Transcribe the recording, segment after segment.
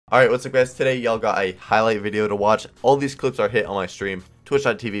Alright, what's up guys? Today y'all got a highlight video to watch. All these clips are hit on my stream,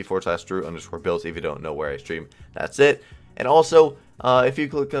 twitch.tv/Drew_Builds if you don't know where I stream. That's it. And also, if you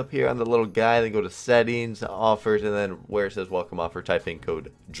click up here on the little guy, then go to settings, offers, and then where it says welcome offer, type in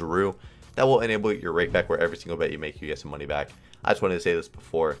code DREW. That will enable your rake back where every single bet you make, you get some money back. I just wanted to say this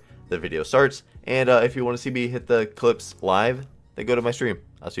before the video starts. And if you want to see me hit the clips live, then go to my stream.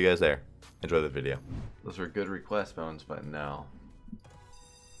 I'll see you guys there. Enjoy the video. Those were good request bones, but no.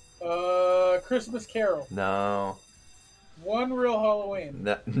 Christmas Carol. No. One Real Halloween.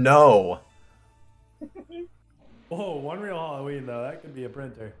 No. Oh, One Real Halloween though, that could be a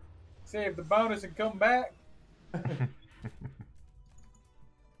printer. Save the bonus and come back.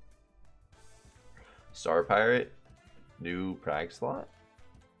 Star Pirate. New Prague slot.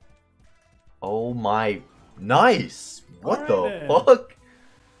 Oh my. Nice. What the fuck?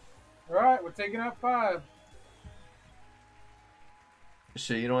 Alright, we're taking out 5.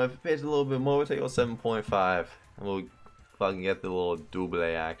 Shit, you know, if it pays a little bit more, we'll take out 7.5. And we'll fucking get the little double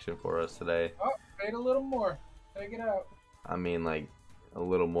action for us today. Oh, paid a little more. Take it out. I mean, like, a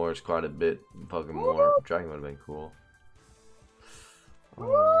little more is quite a bit fucking more. Dragon would have been cool.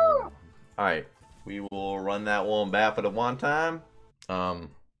 Alright, we will run that one back for the one time. Alright.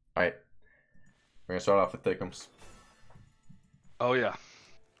 We're gonna start off with Thickums. Oh yeah,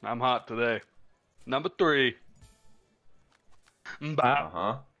 I'm hot today. Number 3.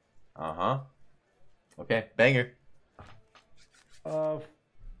 Okay, banger. 4.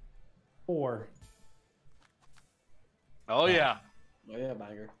 Oh yeah. Oh yeah,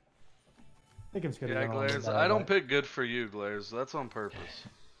 banger. I think it's good. Yeah, Glares. I don't pick good for you, Glares. That's on purpose.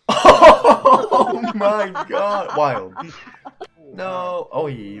 Oh my god. Wild. No. Oh,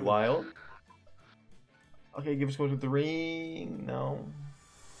 yeah, wild. Okay, give us go to 3. No.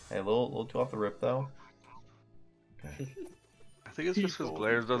 Hey, a little too off the rip, though. Okay. I think it's just because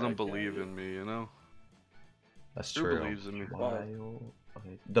Glares doesn't believe in me, you know? That's Drew true. believes in me. Wild.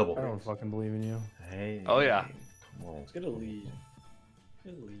 Okay, double. I don't fucking believe in you. Hey. Oh, yeah. Come on. Let's get a lead.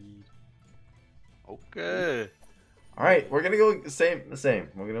 Get a lead. Okay. Alright, we're gonna go the same.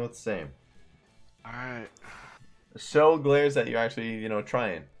 We're gonna go with the same. Alright. Show Glares that you're actually, you know,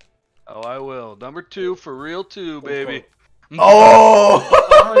 trying. Oh, I will. Number 2 for real 2, baby. Oh!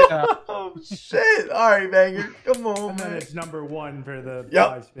 Oh, yeah. Oh shit! Alright, banger. Come on, And then man. it's number 1 for the Yep.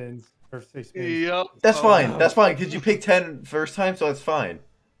 5 spins. Or 6 spins. Yep. That's Oh, fine. That's fine. Because you picked 10 first time, so it's fine.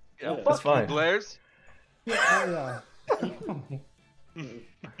 Yeah, That's fuck you, fine. Glares. Oh,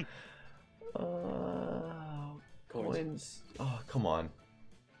 yeah. Coins. Oh, come on.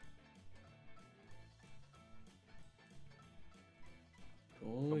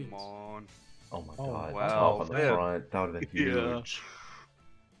 Come on. Oh my Oh, god. wow. Top on the Man. front. That would have been Yeah. huge.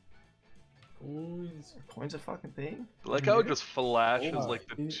 Coins. Coins a fucking thing? Like how it just flashes Oh, like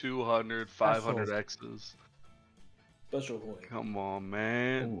the yeah. 200, 500 X's. Special coin. Come on,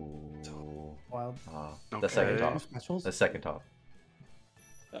 man. Ooh. Wild. The second Okay. top. Specials? The second top.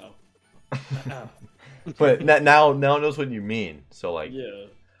 Oh. But now knows what you mean. So like, Yeah.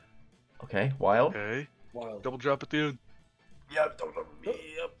 okay, wild. Okay. Wild. Double drop at the end. Yep.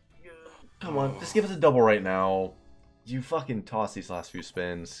 Come on, just give us a double right now. You fucking toss these last few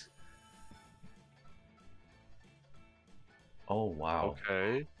spins. Oh wow.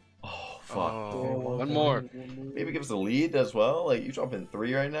 Okay. Oh fuck. Oh, one more. Maybe give us a lead as well. Like you dropping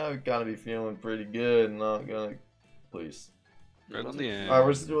 3 right now, you gotta be feeling pretty good. Not gonna, please. Right on the end. All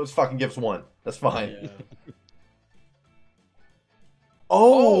right, let's fucking give us 1. That's fine. Yeah.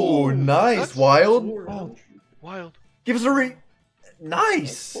 Oh, Oh, nice, that's wild. 400. Wild. Give us a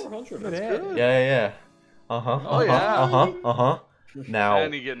Nice. 400. Look That's at good. that. Yeah. Oh, yeah. Now.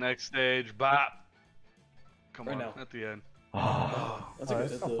 And you get next stage. Bop. Come Right on. now. At the end. Ah, That's a Oh, good.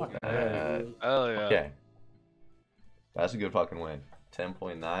 that's That's so a fucking bad. Oh yeah. okay. That's a good fucking win.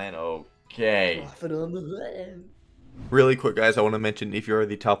 10.9. Okay. profit on the land. Really quick, guys, I want to mention if you're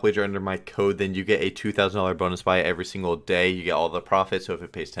the top wager under my code, then you get a $2,000 bonus buy every single day. You get all the profits, so if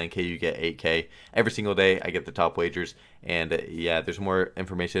it pays 10K, you get 8K. Every single day, I get the top wagers. And yeah, there's more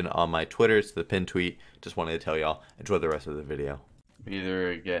information on my Twitter. It's the pinned tweet. Just wanted to tell y'all. Enjoy the rest of the video. We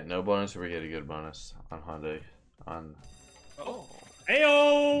either get no bonus or we get a good bonus on Hyundai. Oh,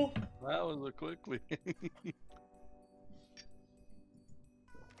 Heyo! that was a quickly.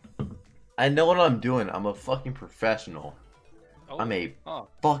 I know what I'm doing. I'm a fucking professional. Oh. I'm a Oh.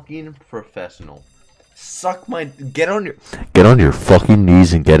 fucking professional. Suck my get on your fucking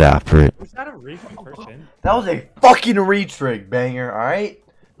knees and get after it. Was that a recent person? That was a fucking retrig, banger. All right,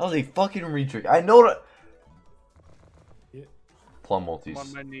 that was a fucking retrig. I know that. Yeah. Plum I'm multis.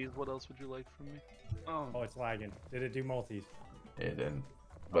 on my knees. What else would you like from me? Oh, it's lagging. Did it do multis? It didn't.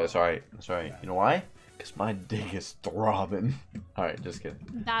 But it's alright. It's alright. You know why? Because my dick is throbbing. Alright, just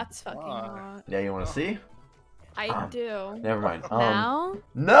kidding. That's fucking hot. Yeah, you want to see? I do. Never mind. Now?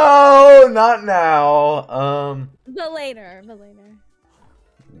 No, not now. But later. But later.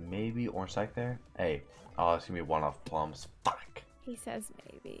 Maybe orange sack there. Hey, oh, it's gonna be one off plums. Fuck. He says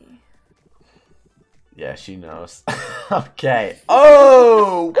maybe. Yeah, she knows. Okay.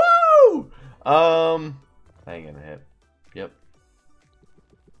 Oh, woo! I ain't gonna hit. Yep.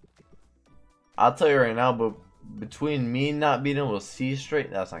 I'll tell you right now, but between me not being able to see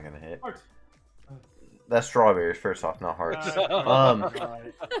straight, that's not gonna hit. Hearts. That's strawberries, first off, not hearts.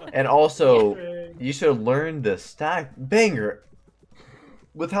 Alright. And also, you should learn the stack. Banger.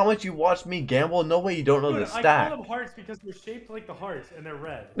 With how much you watched me gamble, no way you don't know Dude, the stack. I call them hearts because they're shaped like the hearts and they're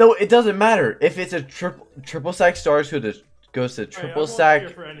red. No, it doesn't matter. If it's a triple stack stars goes to triple stack. I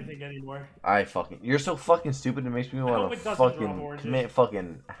won't cheer for anything anymore. You're so fucking stupid. It makes me want to fucking commit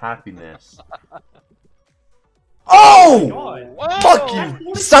fucking happiness. Oh! God. Fuck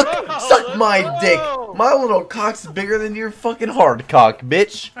you! Suck my dick. My little cock's bigger than your fucking hard cock,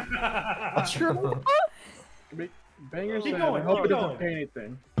 bitch. Banger Keep said, going, I hope keep it doesn't going. pay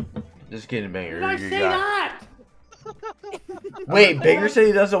anything. Just kidding, Banger. Did I You say got- that? Wait, Banger said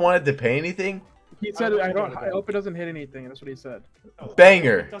he doesn't want it to pay anything? He said, I hope it doesn't hit anything. That's what he said.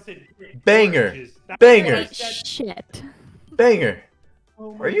 Banger. It doesn't hit Banger. oranges. That's Banger. what I said. Shit. Banger.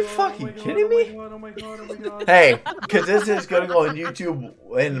 Oh my Are you God, fucking oh my God, kidding oh my me? God, oh my God, oh my God. Hey, because this is going to go on YouTube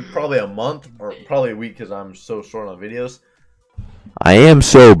in probably a month or probably a week because I'm so short on videos. I am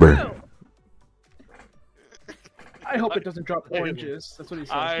sober. I hope it doesn't drop oranges. That's what he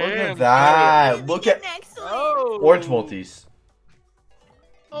said. Look at that. Look at orange multis.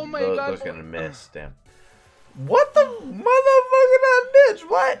 Oh my Those god. going to miss. Damn. What the motherfucker that bitch?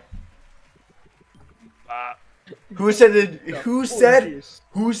 What? Who said to,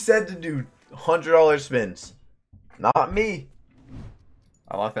 who said to do $100 spins? Not me.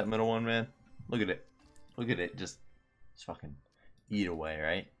 I like that middle one, man. Look at it. Look at it. Just fucking eat away,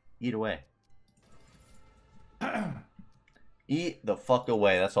 right? Eat away. Eat the fuck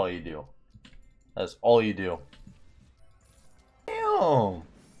away. That's all you do. That's all you do. Damn.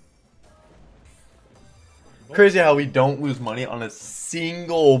 Crazy how we don't lose money on a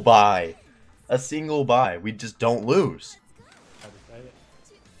single buy. A single buy. We just don't lose.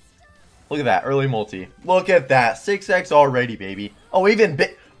 Look at that. Early multi. Look at that. 6x already, baby. Oh, even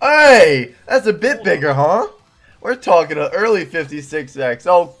bit. Hey! That's a bit bigger, huh? We're talking an early 56x.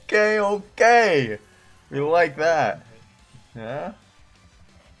 Okay, okay. We like that. Yeah?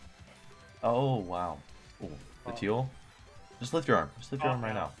 Oh, wow. Ooh, the teal. Just lift your arm. Just lift your arm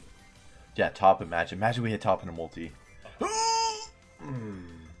right now. Yeah, top. Imagine we hit top in a multi.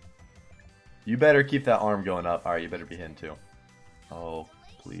 You better keep that arm going up. Alright, you better be hitting too. Oh,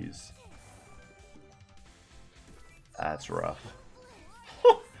 please. That's rough.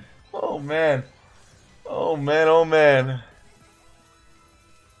 Oh, man. Oh, man. Oh, man.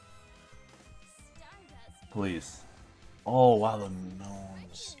 Please. Oh, wow, the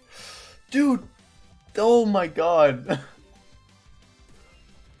moons. Dude. Oh, my God.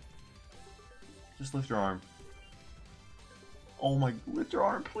 Just lift your arm. Oh, my. Lift your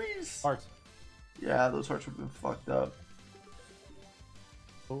arm, please. Hearts. Yeah, those hearts would have been fucked up.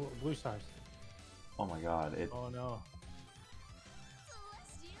 Blue stars. Oh, my God. It. Oh no.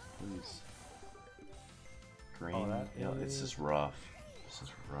 Please. Green. Oh, that Yeah, it's is- just rough. This is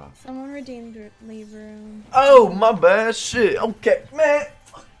rough. Someone redeemed leave room. Oh, my bad. Shit. Okay, man.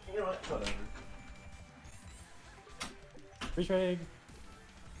 Fuck. You know what? Whatever. Fish egg.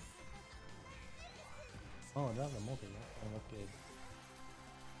 Oh, that was a multi. That looked good.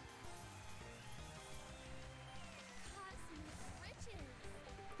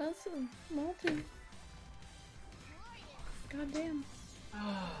 That's a multi. God damn.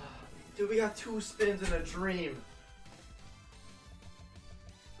 Dude, we got 2 spins in a dream.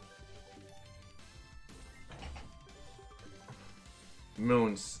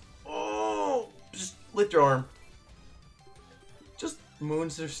 Moons. Oh, just lift your arm. Just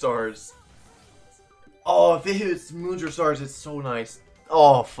moons or stars. Oh, if it hits moons or stars, it's so nice.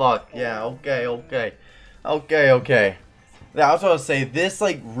 Oh, fuck. Yeah, okay, okay. Okay, okay. Yeah, I was going to say, this,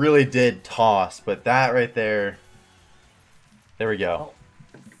 like, really did toss, but that right there... There we go.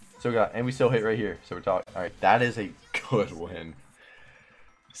 So we got, and we still hit right here. So we're talking. All right, that is a good win.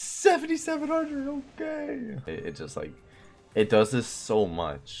 7,700. Okay. It just like, it does this so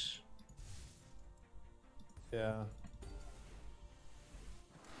much. Yeah.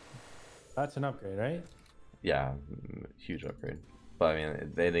 That's an upgrade, right? Yeah, huge upgrade. But I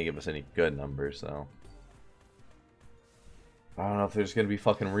mean, they didn't give us any good numbers, so. I don't know if there's gonna be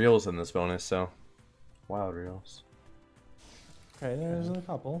fucking reels in this bonus, so wild reels. Okay, there's a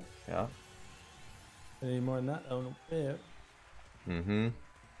couple. Yeah. Any more than that? Oh, no. Yeah. Mm-hmm.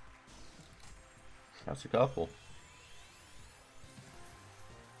 That's a couple.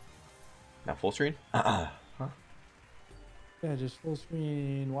 Now full screen? Huh? Yeah, just full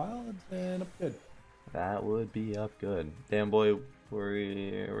screen wilds and up good. That would be up good. Damn boy,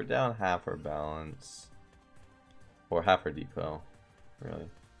 we're down half our balance. Or half our depot. Really.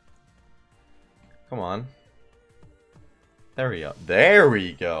 Come on. There we go. There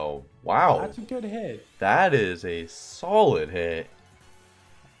we go. Wow. That's a good hit. That is a solid hit.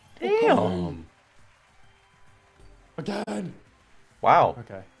 Damn. Again. Wow.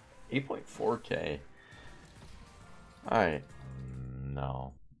 Okay. 8.4k. Alright.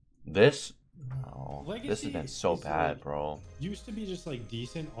 No. This? No. This has been Legacy so is bad, like- bro. Used to be just like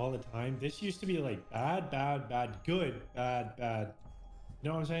decent all the time. This used to be like bad, bad, bad, good, bad, bad. You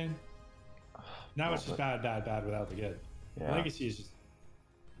know what I'm saying? Now it's just bad, bad, bad without the good. Yeah. Legacy is just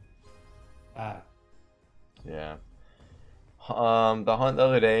bad. Yeah. The hunt the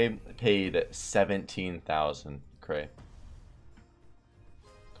other day paid 17,000 cray.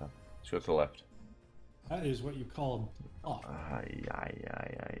 Okay. Let's go to the left. That is what you call off. Ay, ay,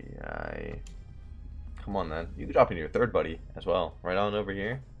 ay, ay, ay. Come on, then. You can drop into your third buddy as well. Right on over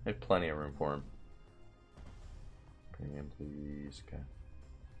here. There's plenty of room for him. Bring him, please. Okay.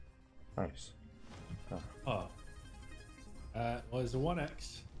 Nice. Oh. Was a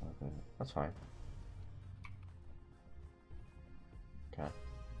 1x. Okay. That's fine. Okay.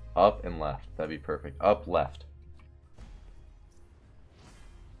 Up and left. That'd be perfect. Up, left.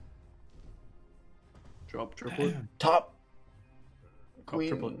 Drop triplet. Top. Drop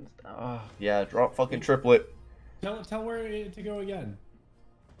triplet. Queen. Yeah, drop fucking triplet. Tell where to go again.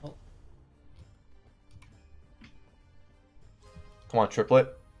 Oh, Come on, triplet.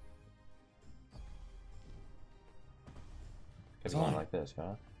 Get It's going on. like this,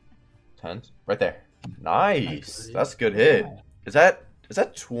 huh? Tens? Right there. Nice. That's a good Yeah. hit. Is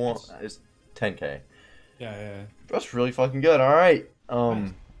that 20? Is 10k? yeah. That's really fucking good. All right.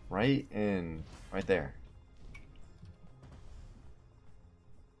 Nice. Right in, right there.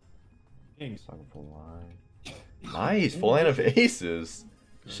 Kings. Fucking full line. Nice. Full line of aces.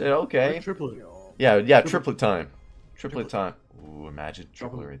 Shit. Okay. Triplet. Yeah. Triplet time. Triplet time. Ooh, imagine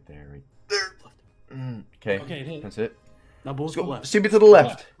triplet right there. Right there. Okay. Okay, it hit. That's it. Now both Let's go go. left. CB to the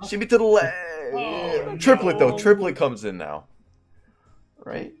left. CB to the left. Oh, Triplet though. no. Triplet comes in now.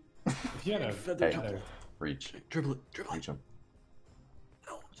 Right? If you had a Feather Hey. triplet. Reach. Triplet. Triplet. Reach him.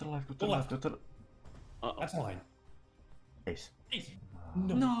 No. To the left. Go to The the left. left. Go to Uh-oh. that's a line. the ace. Easy.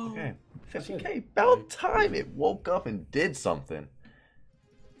 No. Okay. That's good. 50k. About time it woke up and did something.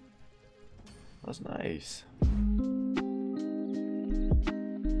 That was nice.